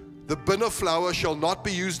to her, the bin of flour shall not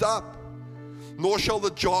be used up, nor shall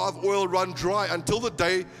the jar of oil run dry until the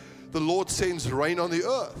day the Lord sends rain on the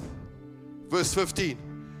earth. Verse 15.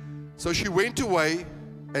 So she went away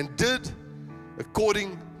and did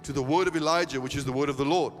according to the word of Elijah, which is the word of the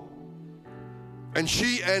Lord. And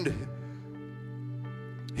she and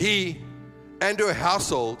he and her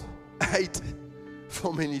household ate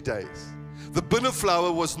for many days. The bin of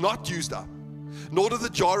flour was not used up, nor did the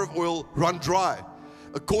jar of oil run dry,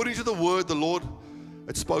 according to the word the Lord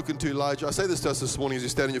had spoken to Elijah. I say this to us this morning as you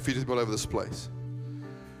stand on your feet all over this place.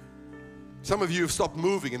 Some of you have stopped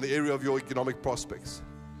moving in the area of your economic prospects.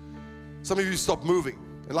 Some of you stopped moving.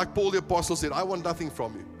 And like Paul the Apostle said, I want nothing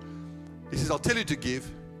from you. He says, I'll tell you to give.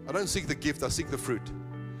 I don't seek the gift, I seek the fruit.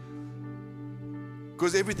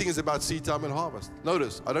 Because everything is about seed time and harvest.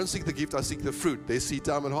 Notice, I don't seek the gift, I seek the fruit. There's seed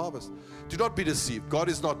time and harvest. Do not be deceived. God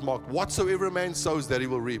is not mocked. Whatsoever a man sows, that he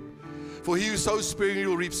will reap. For he who sows sparingly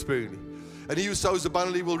will reap sparingly. And he who sows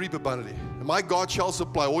abundantly will reap abundantly. And my God shall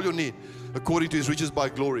supply all your need according to his riches by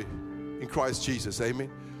glory in Christ Jesus. Amen.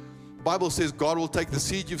 The Bible says God will take the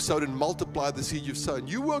seed you've sown and multiply the seed you've sown.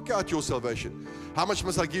 You work out your salvation. How much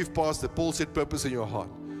must I give, Pastor? Paul said purpose in your heart.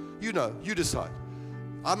 You know, you decide.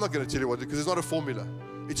 I'm not going to tell you what to do because it's not a formula.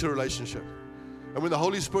 It's a relationship. And when the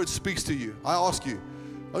Holy Spirit speaks to you, I ask you,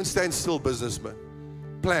 don't stand still, businessman.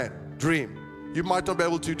 Plan, dream. You might not be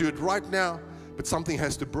able to do it right now, but something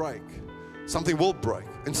has to break. Something will break.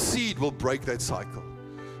 And seed will break that cycle.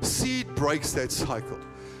 Seed breaks that cycle.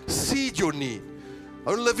 Seed your need.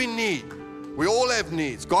 Don't live in need. We all have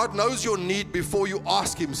needs. God knows your need before you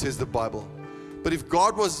ask Him, says the Bible. But if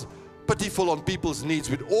God was pitiful on people's needs,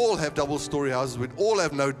 we'd all have double-story houses. We'd all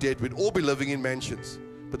have no debt. We'd all be living in mansions.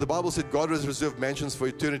 But the Bible said God has reserved mansions for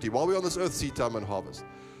eternity. While we're on this earth, seed time and harvest.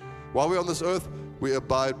 While we're on this earth, we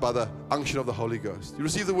abide by the unction of the Holy Ghost. You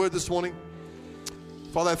receive the word this morning?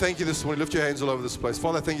 Father, I thank you this morning. Lift your hands all over this place.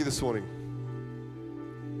 Father, I thank you this morning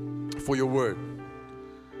for your word.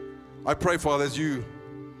 I pray, Father, as you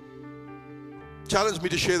challenge me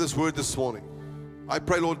to share this word this morning, I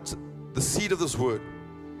pray, Lord, the seed of this word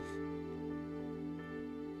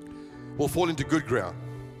will fall into good ground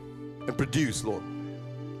and produce, Lord,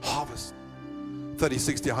 harvest 30,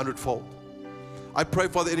 60, 100-fold. I pray,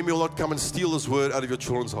 Father, the enemy will not come and steal this word out of your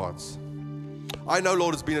children's hearts. I know,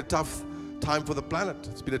 Lord, it's been a tough time for the planet.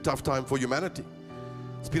 It's been a tough time for humanity.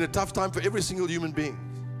 It's been a tough time for every single human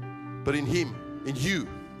being. But in Him, in you,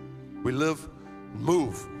 we live,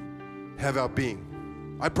 move, have our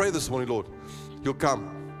being. I pray this morning, Lord, you'll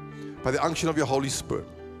come by the unction of your Holy Spirit.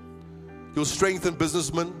 You'll strengthen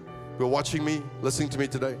businessmen who are watching me, listening to me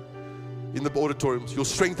today in the auditoriums. You'll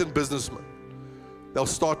strengthen businessmen. They'll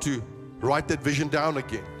start to write that vision down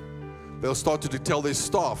again. They'll start to tell their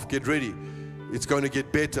staff, get ready, it's going to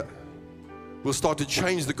get better. We'll start to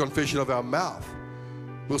change the confession of our mouth.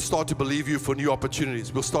 We'll start to believe you for new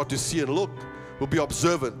opportunities. We'll start to see and look. We'll be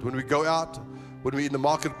observant when we go out, when we're in the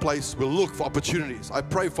marketplace. We'll look for opportunities. I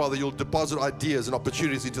pray, Father, you'll deposit ideas and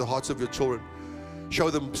opportunities into the hearts of your children. Show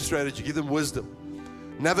them strategy, give them wisdom.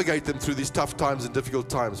 Navigate them through these tough times and difficult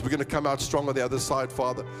times. We're going to come out strong on the other side,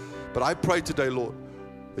 Father. But I pray today, Lord,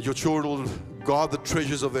 that your children will guard the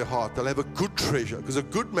treasures of their heart. They'll have a good treasure, because a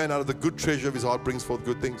good man out of the good treasure of his heart brings forth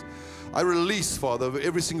good things. I release, Father, over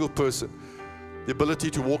every single person the ability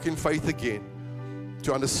to walk in faith again,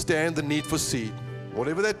 to understand the need for seed,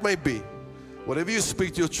 whatever that may be, whatever you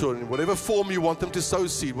speak to your children, whatever form you want them to sow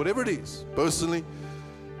seed, whatever it is, personally,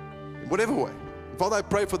 in whatever way. Father, I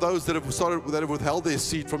pray for those that have withheld their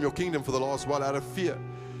seed from your kingdom for the last while out of fear.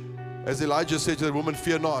 As Elijah said to the woman,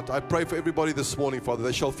 fear not. I pray for everybody this morning, Father,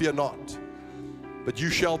 they shall fear not, but you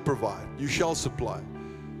shall provide, you shall supply.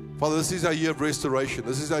 Father, this is our year of restoration.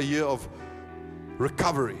 This is our year of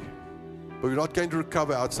recovery. But we're not going to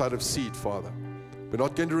recover outside of seed, Father. We're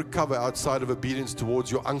not going to recover outside of obedience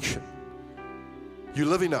towards your unction. You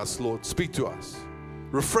live in us, Lord. Speak to us.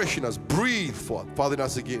 Refresh in us. Breathe, Father, in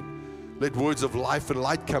us again. Let words of life and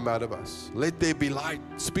light come out of us. Let there be light.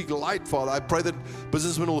 Speak light, Father. I pray that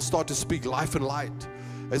businessmen will start to speak life and light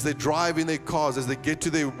as they drive in their cars, as they get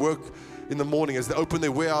to their work in the morning, as they open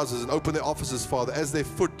their warehouses and open their offices, Father. As their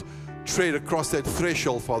foot tread across that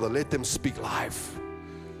threshold, Father, let them speak life.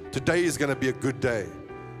 Today is going to be a good day.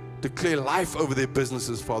 Declare life over their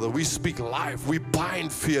businesses, Father. We speak life. We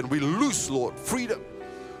bind fear and we loose, Lord, freedom.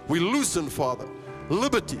 We loosen, Father,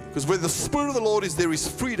 liberty. Because where the Spirit of the Lord is, there is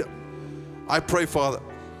freedom. I pray, Father,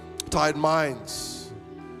 tired minds.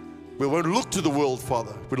 We won't look to the world,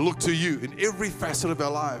 Father. We'll look to you in every facet of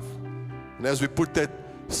our life. And as we put that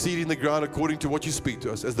seed in the ground according to what you speak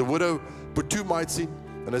to us, as the widow put 2 mites in,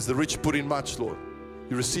 and as the rich put in much, Lord,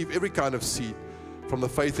 you receive every kind of seed from the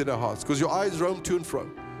faith in our hearts. Because your eyes roam to and fro,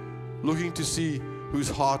 looking to see whose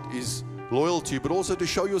heart is loyal to you, but also to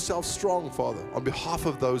show yourself strong, Father, on behalf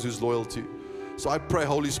of those who's loyal to you. So I pray,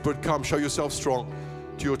 Holy Spirit, come, show yourself strong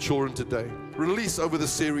to your children today. Release over the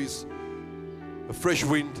series a fresh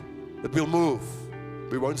wind that will move.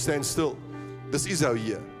 We won't stand still. This is our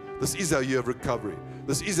year. This is our year of recovery.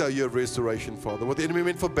 This is our year of restoration, Father. What the enemy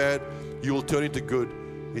meant for bad, you will turn into good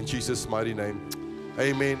in Jesus' mighty name.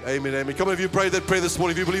 Amen, amen, amen. Come on, if you prayed that prayer this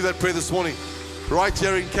morning, if you believe that prayer this morning, right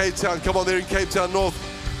here in Cape Town, come on there in Cape Town North.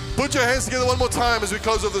 Put your hands together one more time as we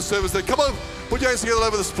close off the service there. Come on, put your hands together all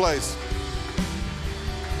over this place.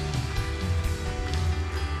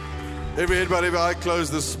 Every head bowed, every eye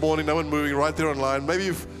closed this morning. No one moving, right there online. Maybe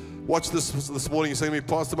you've watched this morning. You're saying to me,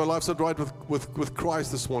 Pastor, my life's not right with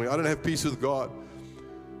Christ this morning. I don't have peace with God.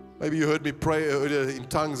 Maybe you heard me pray in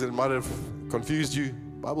tongues and it might have confused you.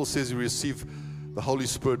 The Bible says we receive the Holy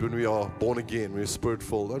Spirit when we are born again. We are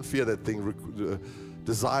Spirit-filled. Don't fear that thing.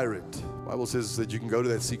 Desire it. The Bible says that you can go to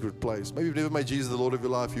that secret place. Maybe you've never made Jesus the Lord of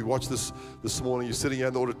your life. You watched this morning. You're sitting here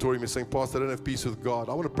in the auditorium. You're saying, Pastor, I don't have peace with God.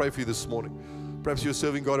 I want to pray for you this morning. Perhaps you're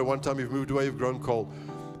serving God at one time. You've moved away. You've grown cold.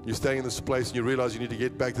 You're staying in this place and you realize you need to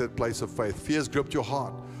get back to that place of faith. Fear's gripped your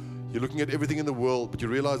heart. You're looking at everything in the world, but you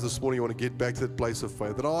realize this morning you want to get back to that place of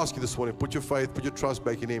faith. And I'll ask you this morning, put your faith, put your trust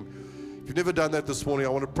back in Him. If you've never done that this morning, I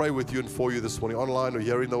want to pray with you and for you this morning, online or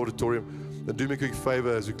here in the auditorium. Then do me a quick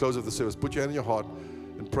favor as we close off the service. Put your hand in your heart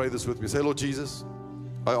and pray this with me. Say, Lord Jesus,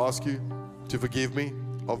 I ask you to forgive me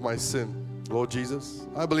of my sin. Lord Jesus,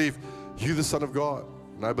 I believe you, the Son of God,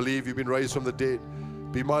 and I believe you've been raised from the dead.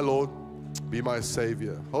 Be my Lord, be my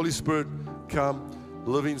Savior. Holy Spirit, come,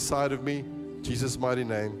 live inside of me. In Jesus' mighty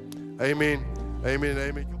name. Amen. Amen.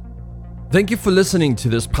 Amen. Thank you for listening to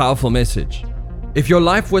this powerful message. If your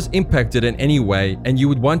life was impacted in any way and you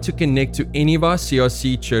would want to connect to any of our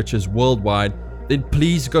CRC churches worldwide, then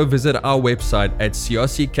please go visit our website at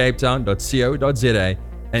crccapetown.co.za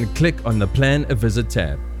and click on the Plan a Visit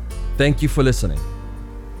tab. Thank you for listening.